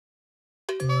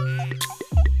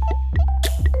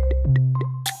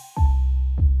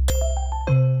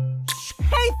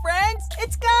Hey friends,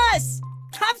 it's Gus!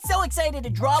 I'm so excited to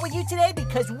draw with you today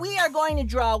because we are going to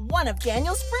draw one of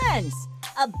Daniel's friends,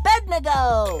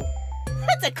 Abednego!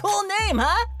 That's a cool name,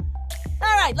 huh?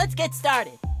 All right, let's get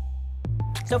started.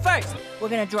 So first, we're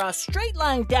gonna draw a straight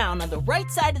line down on the right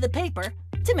side of the paper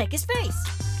to make his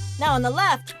face. Now on the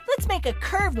left, let's make a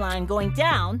curved line going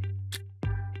down.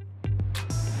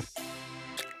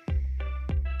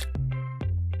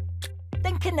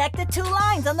 Then connect the two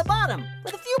lines on the bottom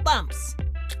with a few bumps.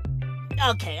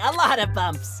 Okay, a lot of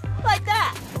bumps, like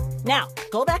that. Now,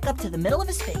 go back up to the middle of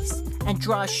his face and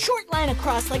draw a short line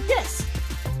across like this.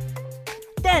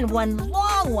 Then one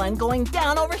long one going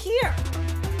down over here.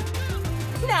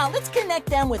 Now, let's connect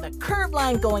them with a curved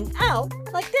line going out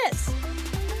like this.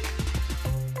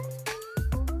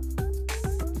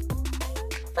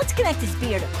 Let's connect his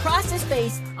beard across his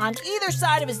face on either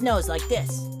side of his nose like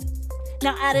this.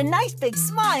 Now add a nice big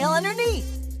smile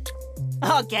underneath.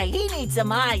 Okay, he needs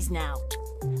some eyes now.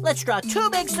 Let's draw two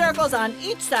big circles on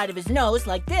each side of his nose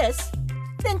like this,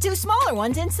 then two smaller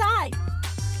ones inside.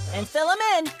 And fill him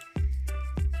in.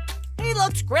 He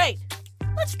looks great.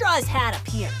 Let's draw his hat up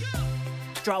here.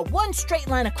 Draw one straight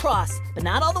line across, but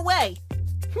not all the way.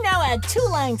 Now add two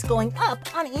lines going up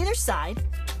on either side,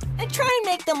 and try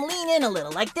and make them lean in a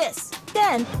little like this.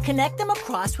 Then connect them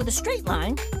across with a straight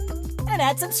line, and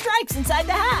add some stripes inside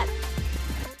the hat.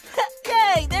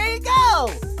 Yay, there you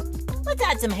go! Let's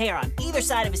add some hair on either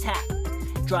side of his hat.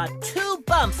 Draw two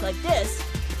bumps like this.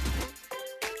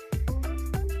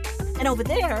 And over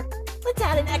there, let's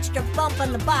add an extra bump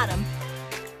on the bottom.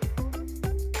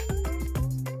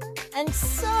 And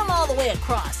some all the way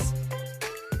across.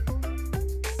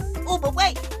 Oh, but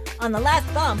wait! On the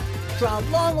last bump, draw a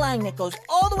long line that goes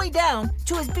all the way down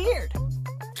to his beard.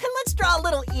 And let's draw a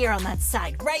little ear on that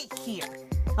side right here.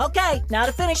 Okay, now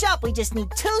to finish up, we just need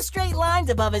two straight lines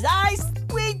above his eyes.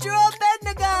 We drew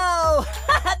Abednego!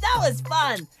 That was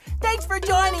fun! Thanks for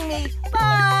joining me.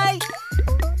 Bye!